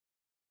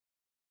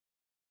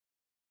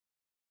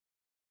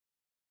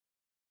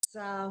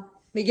Uh,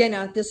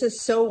 Migena, this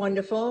is so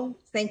wonderful.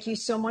 Thank you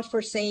so much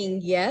for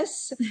saying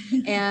yes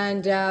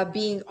and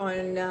being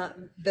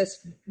on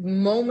this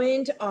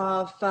moment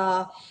of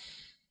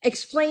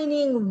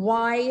explaining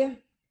why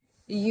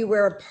you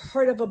were a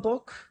part of a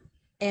book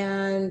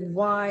and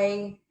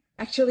why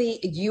actually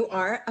you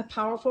are a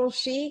powerful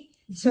she.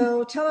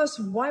 So tell us,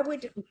 why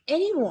would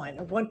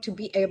anyone want to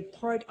be a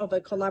part of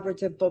a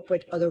collaborative book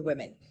with other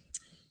women?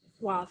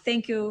 Wow,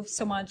 thank you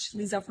so much,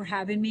 Lisa, for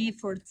having me,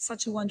 for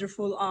such a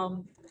wonderful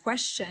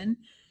question.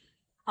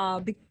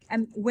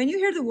 And when you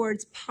hear the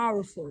words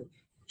powerful,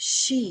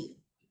 she,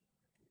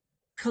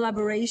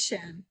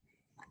 collaboration,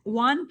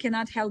 one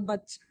cannot help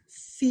but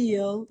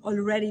feel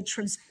already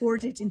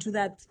transported into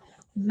that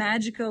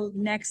magical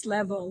next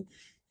level.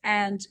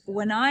 And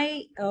when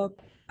I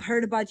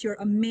heard about your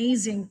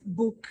amazing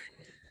book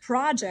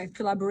project,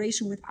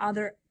 collaboration with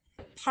other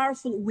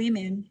powerful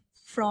women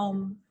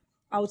from,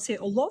 I would say,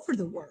 all over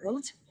the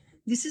world,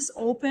 this is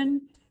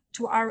open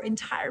to our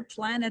entire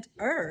planet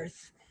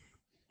Earth.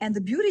 And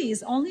the beauty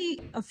is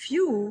only a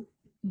few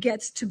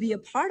get to be a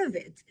part of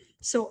it.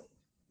 So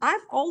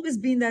I've always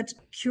been that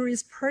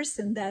curious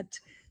person that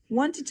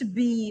wanted to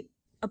be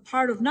a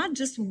part of not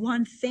just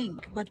one thing,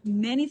 but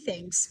many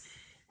things.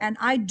 And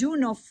I do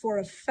know for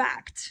a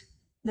fact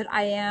that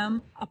I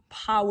am a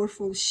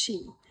powerful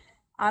she.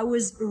 I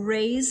was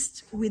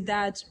raised with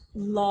that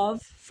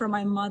love from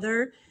my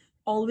mother,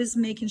 always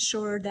making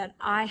sure that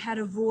I had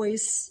a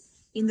voice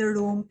in the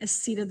room, a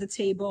seat at the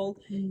table,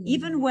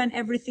 even when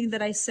everything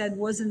that I said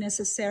wasn't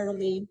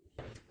necessarily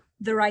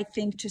the right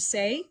thing to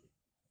say.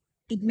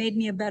 It made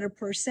me a better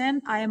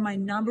person. I am my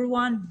number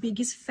one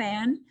biggest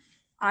fan.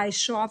 I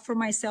show up for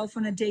myself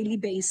on a daily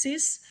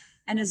basis.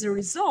 And as a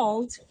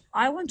result,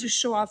 I want to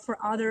show up for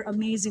other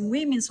amazing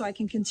women so I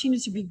can continue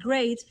to be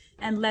great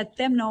and let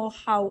them know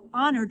how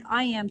honored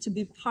I am to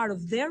be part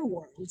of their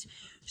world.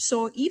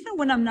 So even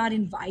when I'm not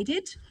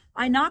invited,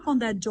 I knock on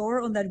that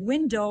door, on that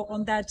window,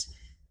 on that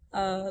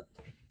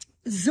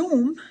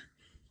Zoom.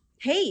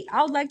 Hey,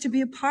 I would like to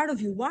be a part of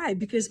you. Why?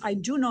 Because I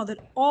do know that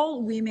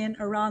all women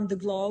around the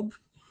globe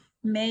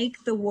make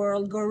the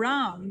world go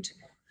round.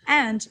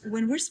 And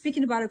when we're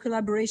speaking about a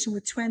collaboration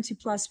with 20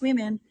 plus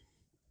women,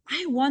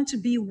 I want to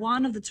be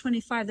one of the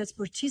 25 that's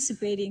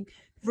participating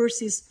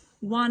versus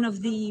one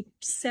of the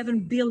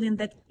 7 billion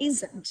that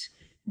isn't.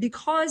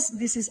 Because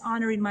this is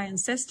honoring my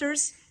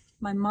ancestors,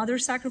 my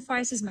mother's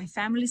sacrifices, my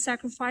family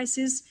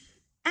sacrifices,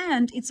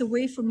 and it's a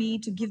way for me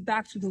to give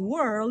back to the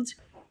world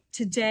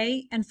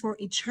today and for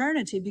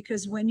eternity.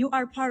 Because when you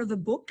are part of a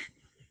book,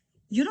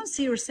 you don't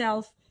see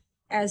yourself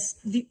as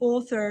the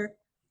author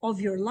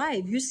of your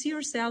life. You see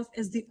yourself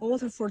as the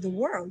author for the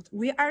world.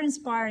 We are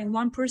inspiring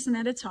one person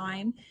at a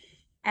time,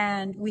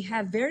 and we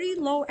have very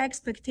low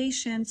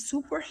expectations,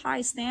 super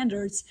high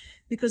standards,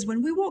 because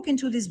when we walk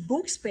into this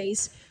book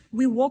space,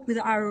 we walk with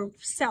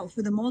ourselves,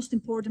 with the most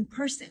important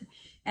person.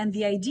 And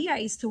the idea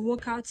is to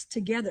walk out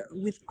together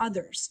with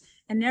others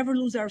and never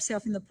lose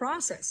ourselves in the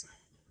process.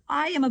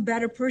 I am a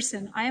better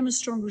person. I am a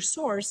stronger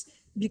source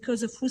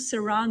because of who's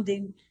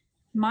surrounding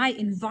my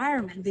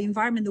environment, the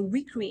environment that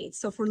we create.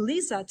 So for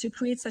Lisa to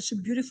create such a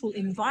beautiful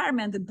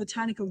environment, the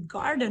botanical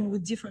garden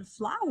with different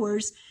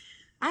flowers,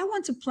 I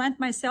want to plant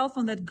myself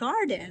on that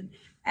garden.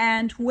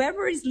 And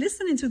whoever is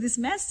listening to this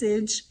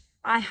message,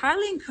 I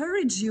highly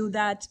encourage you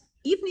that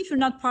even if you're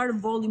not part of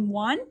volume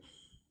 1,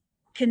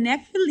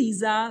 connect with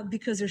Lisa,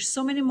 because there's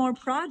so many more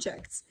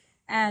projects.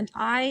 And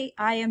I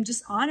am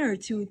just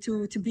honored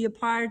to be a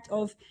part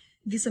of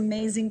this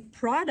amazing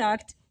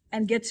product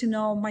and get to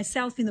know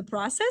myself in the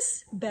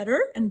process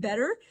better and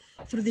better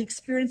through the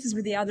experiences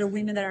with the other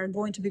women that are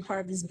going to be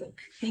part of this book.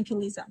 Thank you,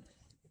 Lisa.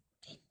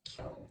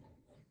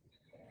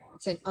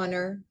 It's an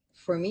honor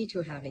for me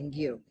to having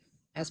you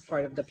as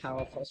part of the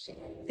powerful she.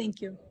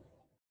 Thank you.